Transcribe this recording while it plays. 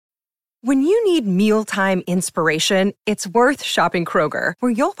When you need mealtime inspiration, it's worth shopping Kroger,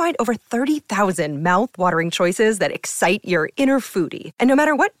 where you'll find over 30,000 mouth-watering choices that excite your inner foodie. And no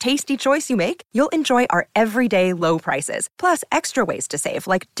matter what tasty choice you make, you'll enjoy our everyday low prices, plus extra ways to save,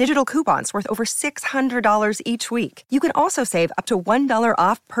 like digital coupons worth over $600 each week. You can also save up to $1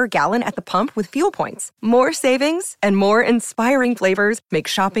 off per gallon at the pump with fuel points. More savings and more inspiring flavors make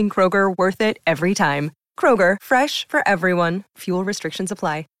shopping Kroger worth it every time. Kroger, fresh for everyone. Fuel restrictions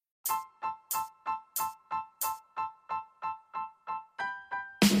apply.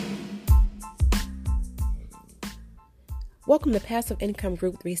 Welcome to Passive Income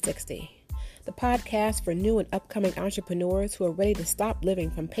Group 360, the podcast for new and upcoming entrepreneurs who are ready to stop living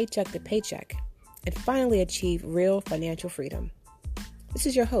from paycheck to paycheck and finally achieve real financial freedom. This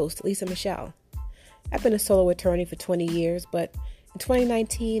is your host, Lisa Michelle. I've been a solo attorney for 20 years, but in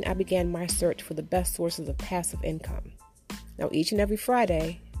 2019, I began my search for the best sources of passive income. Now, each and every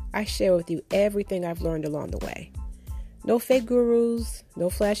Friday, I share with you everything I've learned along the way. No fake gurus, no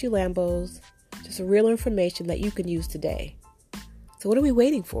flashy Lambos, just real information that you can use today. So what are we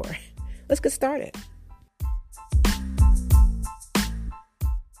waiting for? Let's get started.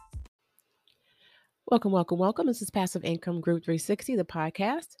 Welcome. This is Passive Income Group 360, the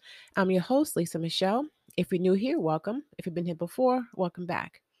podcast. I'm your host, Lisa Michelle. If you're new here, welcome. If you've been here before, welcome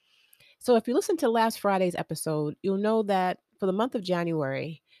back. So if you listened to last Friday's episode, you'll know that for the month of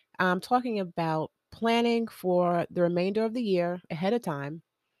January, I'm talking about planning for the remainder of the year ahead of time,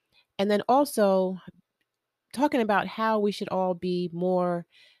 and then also talking about how we should all be more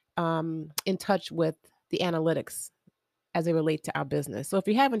in touch with the analytics as they relate to our business. So if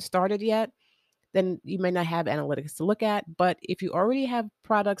you haven't started yet, then you may not have analytics to look at. But if you already have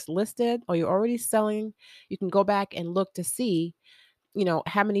products listed or you're already selling, you can go back and look to see,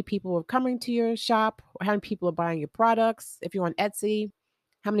 how many people are coming to your shop or how many people are buying your products. If you're on Etsy,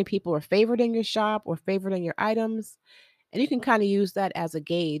 how many people are favoriting your shop or favoriting your items. And you can kind of use that as a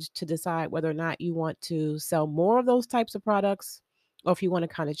gauge to decide whether or not you want to sell more of those types of products or if you want to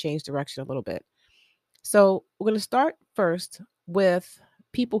kind of change direction a little bit. So we're going to start first with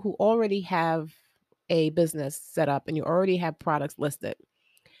people who already have a business set up and you already have products listed.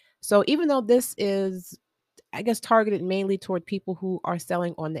 So even though this is, I guess, targeted mainly toward people who are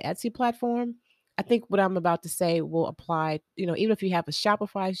selling on the Etsy platform, I think what I'm about to say will apply, even if you have a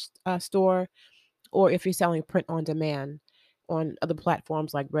Shopify store, or if you're selling print on demand on other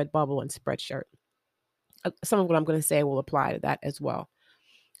platforms like Redbubble and Spreadshirt. Some of what I'm going to say will apply to that as well.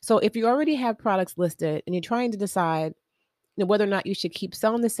 So if you already have products listed and you're trying to decide whether or not you should keep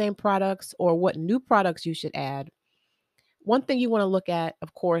selling the same products or what new products you should add, one thing you want to look at,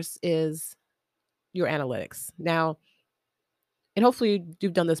 of course, is your analytics. Now, and hopefully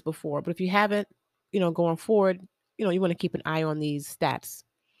you've done this before, but if you haven't, going forward, you want to keep an eye on these stats.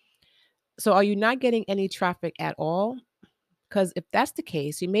 So are you not getting any traffic at all? Because if that's the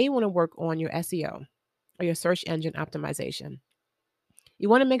case, you may want to work on your SEO or your search engine optimization. You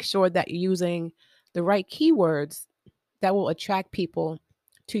want to make sure that you're using the right keywords that will attract people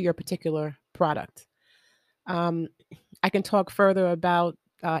to your particular product. I can talk further about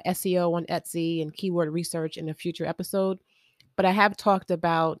SEO on Etsy and keyword research in a future episode, but I have talked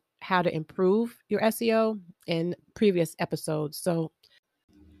about how to improve your SEO in previous episodes. So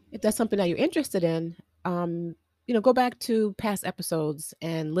if that's something that you're interested in, go back to past episodes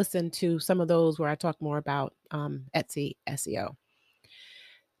and listen to some of those where I talk more about Etsy SEO.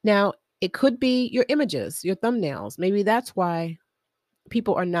 Now, it could be your images, your thumbnails. Maybe that's why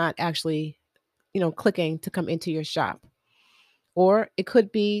people are not actually, clicking to come into your shop. Or it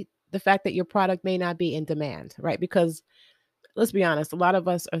could be the fact that your product may not be in demand, right? Because let's be honest, a lot of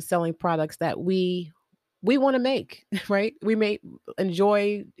us are selling products that we want to make, right? We may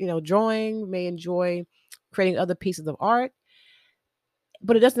enjoy, drawing, may enjoy creating other pieces of art,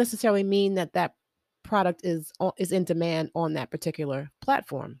 but it doesn't necessarily mean that that product is in demand on that particular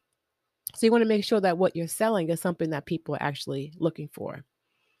platform. So you want to make sure that what you're selling is something that people are actually looking for.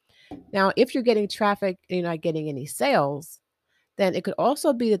 Now, if you're getting traffic and you're not getting any sales, then it could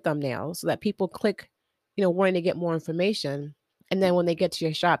also be the thumbnail so that people click, wanting to get more information. And then when they get to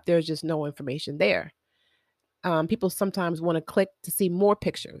your shop, there's just no information there. People sometimes want to click to see more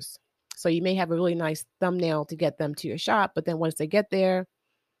pictures. So you may have a really nice thumbnail to get them to your shop, but then once they get there,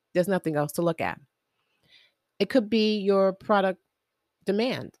 there's nothing else to look at. It could be your product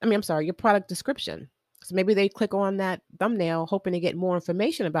your product description. So maybe they click on that thumbnail hoping to get more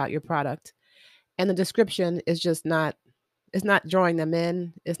information about your product. And the description is just it's not drawing them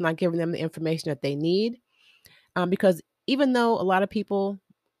in. It's not giving them the information that they need. Because even though a lot of people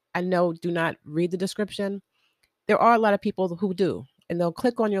I know do not read the description, there are a lot of people who do. and they'll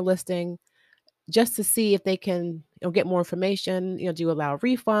click on your listing just to see if they can, get more information. Do you allow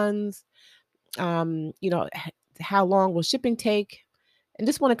refunds? How long will shipping take? And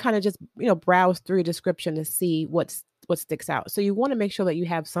just want to kind of just, browse through your description to see what sticks out. So you want to make sure that you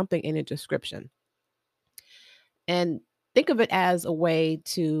have something in your description. And think of it as a way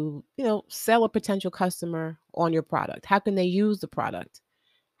to, sell a potential customer on your product. How can they use the product?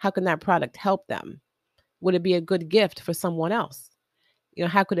 How can that product help them? Would it be a good gift for someone else?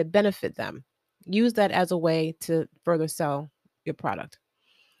 How could it benefit them? Use that as a way to further sell your product.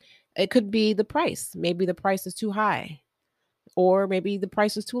 It could be the price. Maybe the price is too high, or maybe the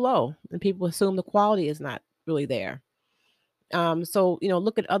price is too low and people assume the quality is not really there. So,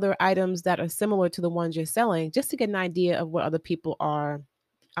 look at other items that are similar to the ones you're selling just to get an idea of what other people are,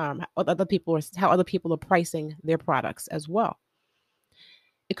 how other people are pricing their products as well.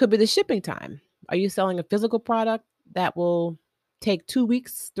 It could be the shipping time. Are you selling a physical product that will take 2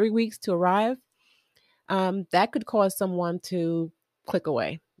 weeks, 3 weeks to arrive? That could cause someone to click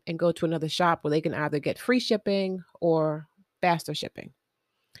away and go to another shop where they can either get free shipping or faster shipping.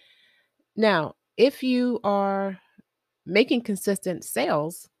 Now, if you are making consistent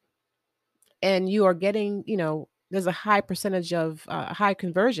sales and you are getting, there's a high percentage of a high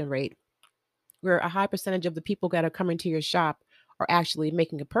conversion rate where a high percentage of the people that are coming to your shop are actually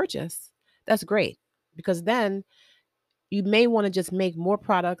making a purchase, that's great, because then you may want to just make more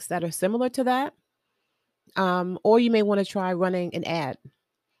products that are similar to that. Or you may want to try running an ad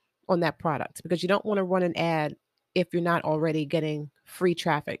on that product, because you don't want to run an ad if you're not already getting free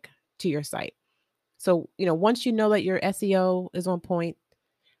traffic to your site. So, once you know that your SEO is on point,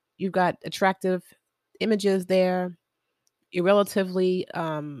 you've got attractive images there, you're relatively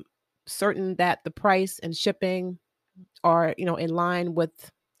certain that the price and shipping are, in line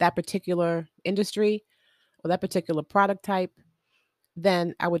with that particular industry or that particular product type,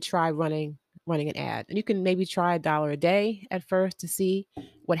 then I would try running an ad. And you can maybe try $1 a day at first to see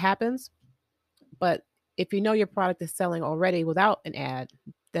what happens. But if you know your product is selling already without an ad,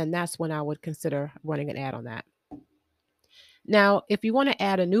 then that's when I would consider running an ad on that. Now, if you want to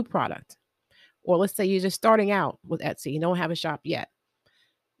add a new product, or let's say you're just starting out with Etsy, you don't have a shop yet,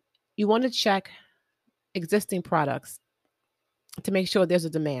 you want to check existing products to make sure there's a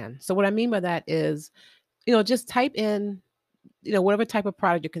demand. So what I mean by that is, just type in, whatever type of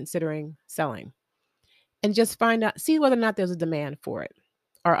product you're considering selling, and just see whether or not there's a demand for it.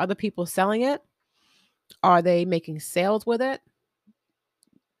 Are other people selling it? Are they making sales with it?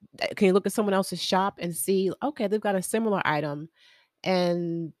 Can you look at someone else's shop and see, okay, they've got a similar item,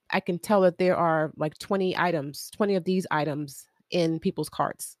 and I can tell that there are like 20 of these items in people's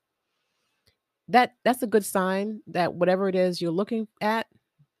carts. That's a good sign that whatever it is you're looking at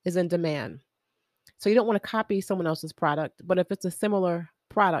is in demand. So you don't want to copy someone else's product, but if it's a similar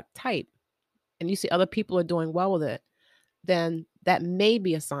product type and you see other people are doing well with it, then that may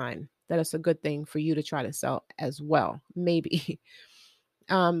be a sign that it's a good thing for you to try to sell as well. Maybe.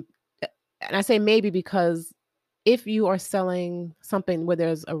 And I say maybe because if you are selling something where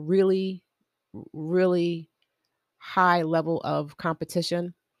there's a really, really high level of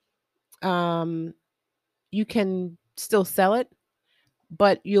competition, you can still sell it,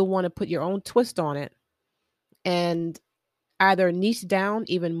 but you'll want to put your own twist on it and either niche down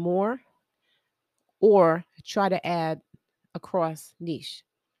even more or try to add a cross niche.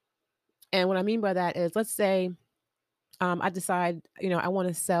 And what I mean by that is, let's say I decide, I want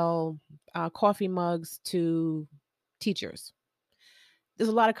to sell coffee mugs to teachers. There's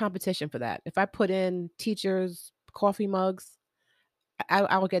a lot of competition for that. If I put in teachers coffee mugs,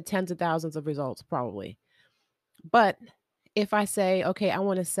 I will get tens of thousands of results probably. But if I say, okay, I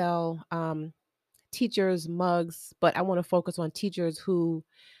want to sell teachers mugs, but I want to focus on teachers who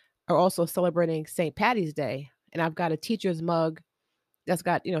are also celebrating St. Patty's Day, and I've got a teacher's mug that's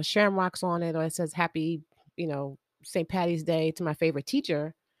got, shamrocks on it, or it says happy, St. Patty's Day to my favorite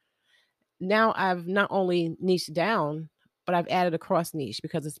teacher. Now I've not only niched down, but I've added a cross niche,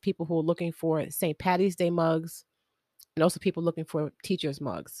 because it's people who are looking for St. Patty's Day mugs and also people looking for teachers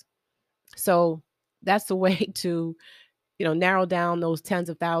mugs. So that's the way to, narrow down those tens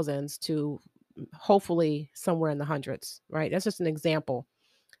of thousands to hopefully somewhere in the hundreds, right? That's just an example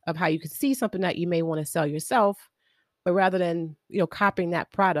of how you could see something that you may want to sell yourself, but rather than, copying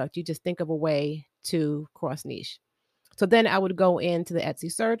that product, you just think of a way to cross niche. So then I would go into the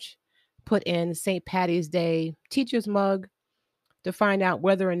Etsy search, put in St. Patty's Day teacher's mug to find out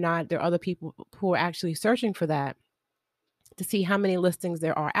whether or not there are other people who are actually searching for that, to see how many listings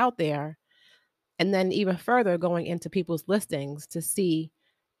there are out there. And then even further going into people's listings to see,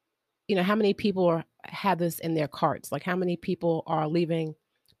 how many people have this in their carts? Like how many people are leaving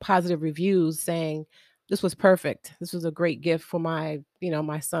positive reviews saying this was perfect. This was a great gift for my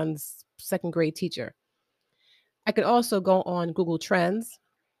son's second grade teacher. I could also go on Google Trends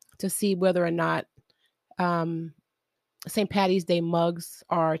to see whether or not um, St. Patty's Day mugs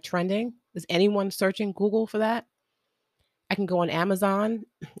are trending. Is anyone searching Google for that? I can go on Amazon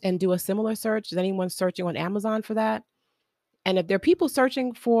and do a similar search. Is anyone searching on Amazon for that? And if there are people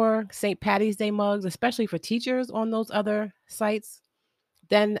searching for St. Patty's Day mugs, especially for teachers on those other sites,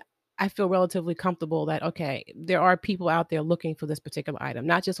 then I feel relatively comfortable that, okay, there are people out there looking for this particular item,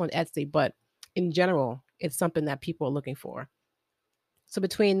 not just on Etsy, but in general, it's something that people are looking for. So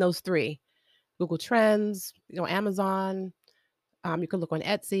between those three, Google Trends, Amazon, you can look on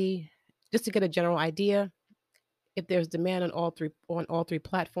Etsy just to get a general idea. If there's demand on all three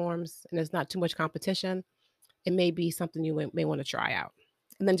platforms and there's not too much competition, it may be something you may want to try out.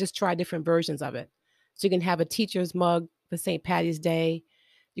 And then just try different versions of it. So you can have a teacher's mug for St. Patty's Day.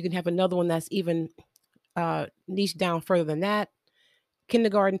 You can have another one that's even niche down further than that.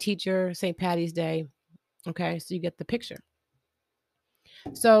 Kindergarten teacher, St. Patty's Day. Okay, so you get the picture.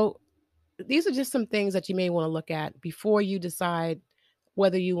 So these are just some things that you may want to look at before you decide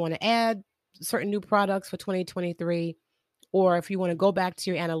whether you want to add certain new products for 2023, or if you want to go back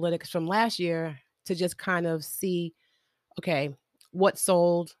to your analytics from last year to just kind of see, okay, what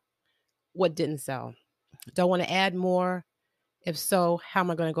sold, what didn't sell. Do I want to add more? If so, how am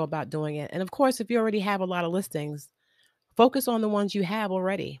I going to go about doing it? And of course, if you already have a lot of listings, focus on the ones you have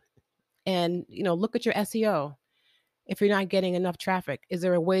already and, look at your SEO. If you're not getting enough traffic, is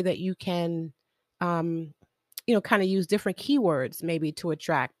there a way that you can, um, kind of use different keywords maybe to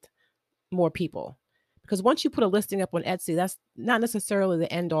attract more people? Because once you put a listing up on Etsy, that's not necessarily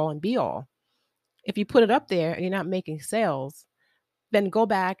the end all and be all. If you put it up there and you're not making sales, then go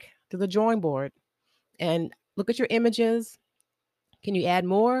back to the drawing board and look at your images. Can you add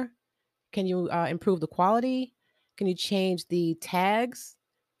more? Can you improve the quality? Can you change the tags?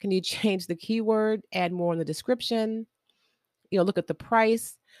 Can you change the keyword? Add more in the description? Look at the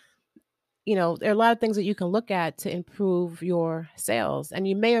price. There are a lot of things that you can look at to improve your sales. And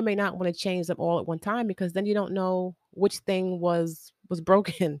you may or may not want to change them all at one time because then you don't know which thing was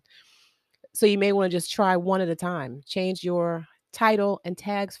broken. So you may want to just try one at a time. Change your title and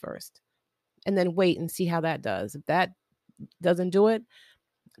tags first and then wait and see how that does. If that doesn't do it,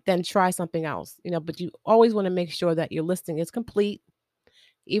 then try something else. But you always want to make sure that your listing is complete.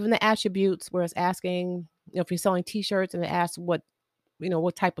 Even the attributes where it's asking, if you're selling t-shirts and it asks what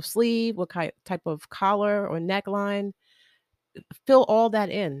type of sleeve, what type of collar or neckline, fill all that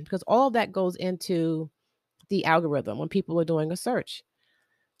in because all of that goes into the algorithm when people are doing a search.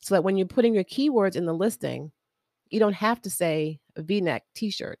 So that when you're putting your keywords in the listing, you don't have to say a V-neck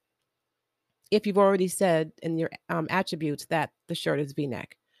t-shirt if you've already said in your attributes that the shirt is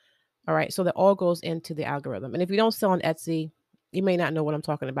V-neck. All right. So that all goes into the algorithm. And if you don't sell on Etsy, you may not know what I'm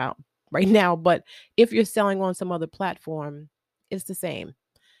talking about right now. But if you're selling on some other platform, it's the same.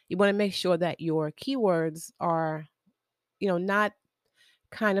 You want to make sure that your keywords are, not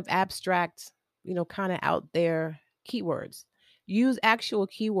kind of abstract, kind of out there keywords. Use actual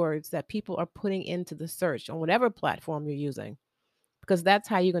keywords that people are putting into the search on whatever platform you're using, because that's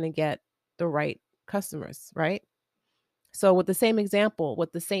how you're going to get the right customers, right? So with the same example,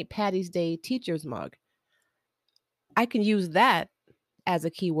 with the St. Patty's Day teacher's mug, I can use that as a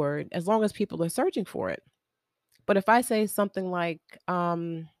keyword as long as people are searching for it. But if I say something like,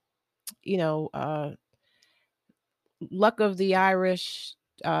 you know, uh, luck of the Irish,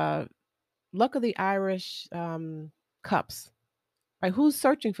 uh, luck of the Irish cups, right? Who's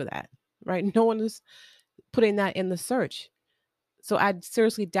searching for that, right? No one is putting that in the search. So I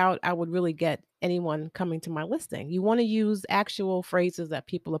seriously doubt I would really get anyone coming to my listing. You want to use actual phrases that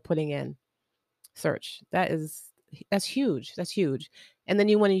people are putting in search. That's huge. That's huge. And then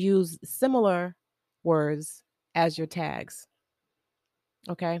you want to use similar words as your tags.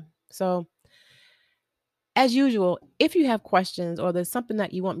 Okay? So as usual, if you have questions or there's something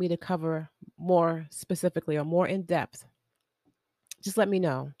that you want me to cover more specifically or more in depth, just let me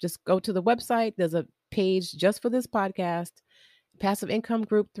know. Just go to the website. There's a page just for this podcast,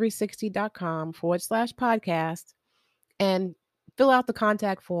 passiveincomeGroup360.com/podcast, and fill out the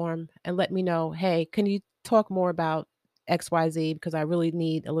contact form and let me know, hey, can you talk more about XYZ? Because I really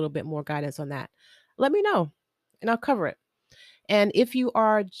need a little bit more guidance on that. Let me know and I'll cover it. And if you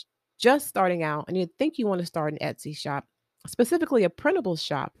are just starting out and you think you want to start an Etsy shop, specifically a printable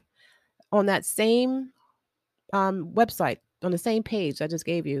shop, on that same website, on the same page I just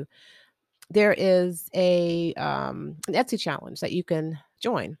gave you, there is an Etsy challenge that you can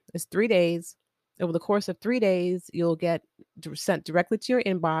join. It's 3 days. Over the course of 3 days, you'll get sent directly to your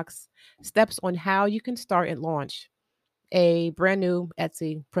inbox steps on how you can start and launch a brand new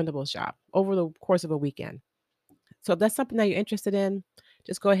Etsy printable shop over the course of a weekend. So if that's something that you're interested in,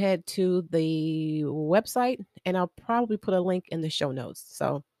 just go ahead to the website and I'll probably put a link in the show notes.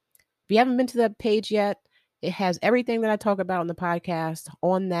 So if you haven't been to that page yet, it has everything that I talk about on the podcast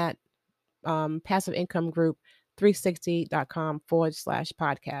on that passive income group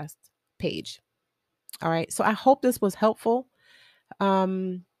 360.com/podcast page. All right. So I hope this was helpful.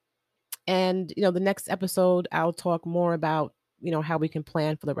 And, the next episode, I'll talk more about, how we can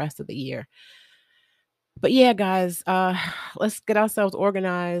plan for the rest of the year. But yeah, guys, let's get ourselves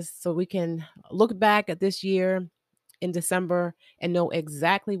organized so we can look back at this year in December and know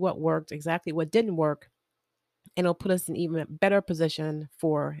exactly what worked, exactly what didn't work. And it'll put us in even a better position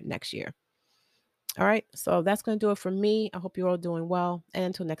for next year. All right. So that's going to do it for me. I hope you're all doing well. And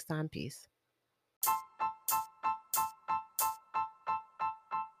until next time, peace.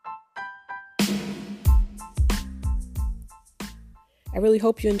 I really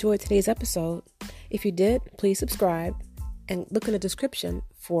hope you enjoyed today's episode. If you did, please subscribe and look in the description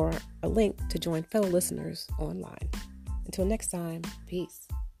for a link to join fellow listeners online. Until next time, peace.